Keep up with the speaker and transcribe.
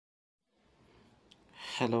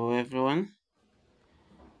Hello everyone.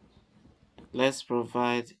 Let's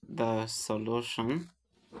provide the solution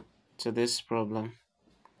to this problem.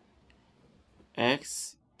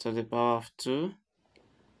 X to the power of 2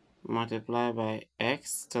 multiplied by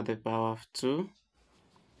x to the power of 2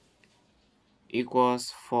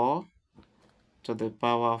 equals 4 to the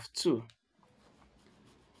power of 2.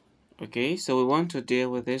 Okay, so we want to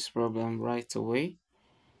deal with this problem right away.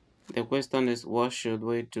 The question is, what should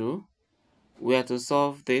we do? We are to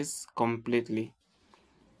solve this completely.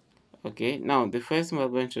 Okay, now the first thing we're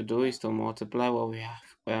going to do is to multiply what we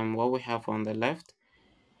have on the left.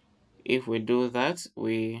 If we do that,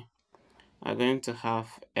 we are going to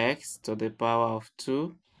have x to the power of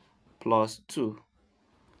 2 plus 2.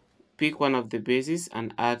 Pick one of the bases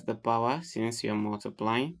and add the power since you're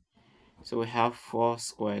multiplying. So we have 4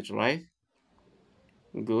 squared, right?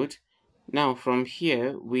 Good. Now from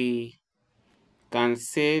here, we can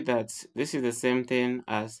say that this is the same thing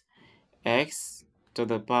as x to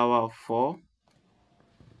the power of 4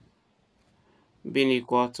 being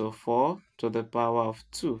equal to 4 to the power of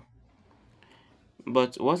 2.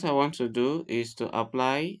 But what I want to do is to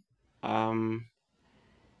apply I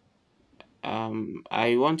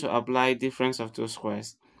want to apply difference of two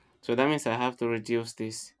squares. So that means I have to reduce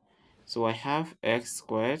this. So I have x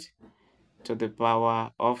squared to the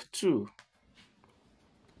power of 2.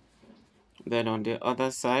 Then on the other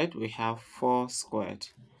side, we have 4 squared.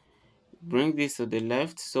 Bring this to the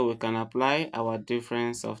left so we can apply our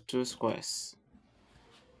difference of two squares.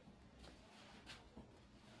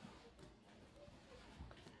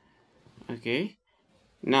 Okay,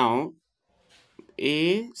 now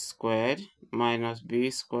a squared minus b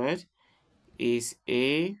squared is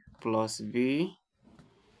a plus b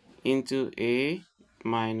into a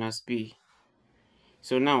minus b.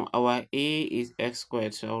 So now our a is x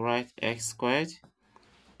squared, so I'll write x squared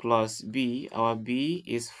plus b. Our b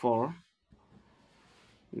is 4.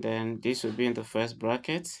 Then this will be in the first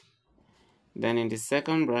bracket. Then in the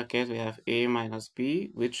second bracket, we have a minus b,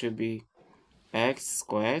 which will be x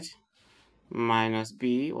squared minus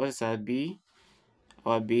b. What is our b?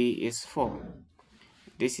 Our b is 4.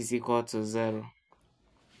 This is equal to 0.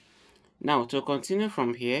 Now, to continue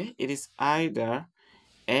from here, it is either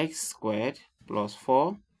x squared plus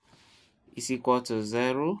 4 is equal to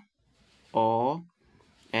 0 or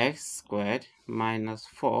x squared minus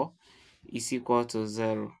 4 is equal to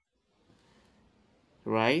 0.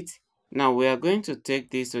 Right? Now, we are going to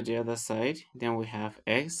take this to the other side. Then we have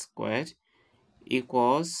x squared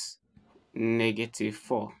equals negative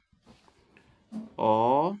 4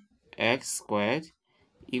 or x squared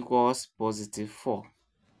equals positive 4.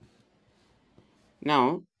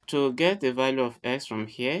 Now, to get the value of x from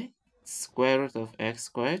here, square root of x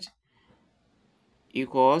squared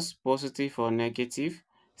equals positive or negative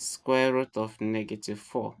square root of negative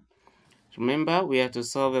 4. Remember, we have to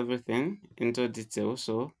solve everything into detail,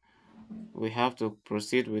 so we have to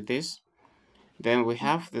proceed with this. Then we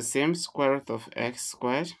have the same square root of x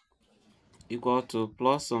squared equal to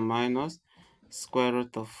plus or minus square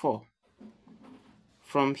root of 4.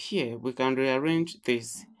 From here, we can rearrange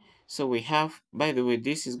this. So we have, by the way,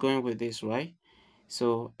 this is going with this, right?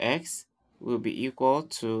 So x will be equal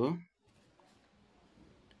to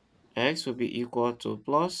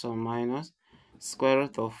plus or minus square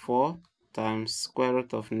root of 4 times square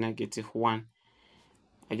root of negative 1.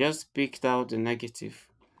 I just picked out the negative,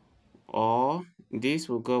 or this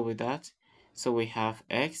will go with that. So we have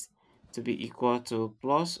x to be equal to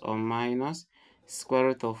plus or minus square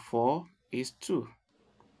root of 4 is 2.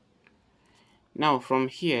 Now from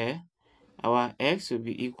here, our x will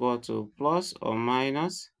be equal to plus or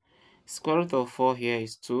minus square root of 4 here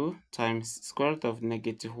is 2 times square root of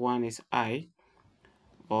negative 1 is I,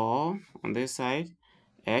 or on this side,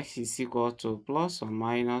 x is equal to plus or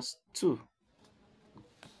minus 2.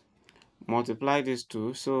 Multiply these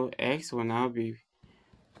two, so x will now be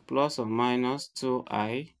plus or minus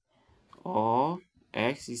 2i, or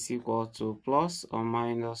x is equal to plus or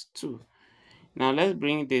minus 2. Now let's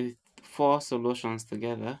bring the 4 solutions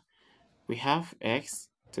together. We have x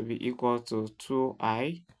to be equal to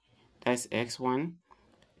 2i, that's x1,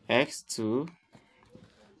 x2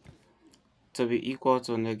 to be equal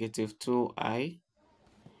to negative 2i,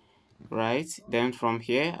 right? Then from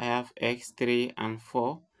here, I have x3 and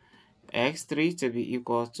 4. x3 to be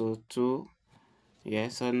equal to 2,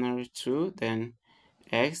 yes, ordinary 2, then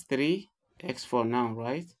x3, x4 now,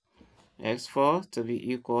 right? x4 to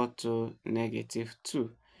be equal to negative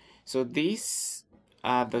 2. So these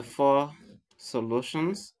are the 4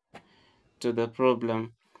 solutions to the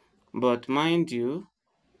problem. But mind you,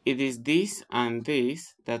 it is this and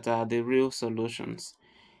this that are the real solutions.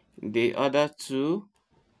 The other two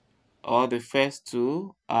or the first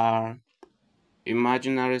two are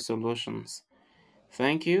imaginary solutions.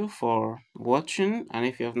 Thank you for watching, and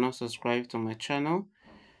if you have not subscribed to my channel,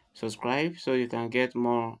 subscribe so you can get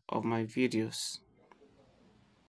more of my videos.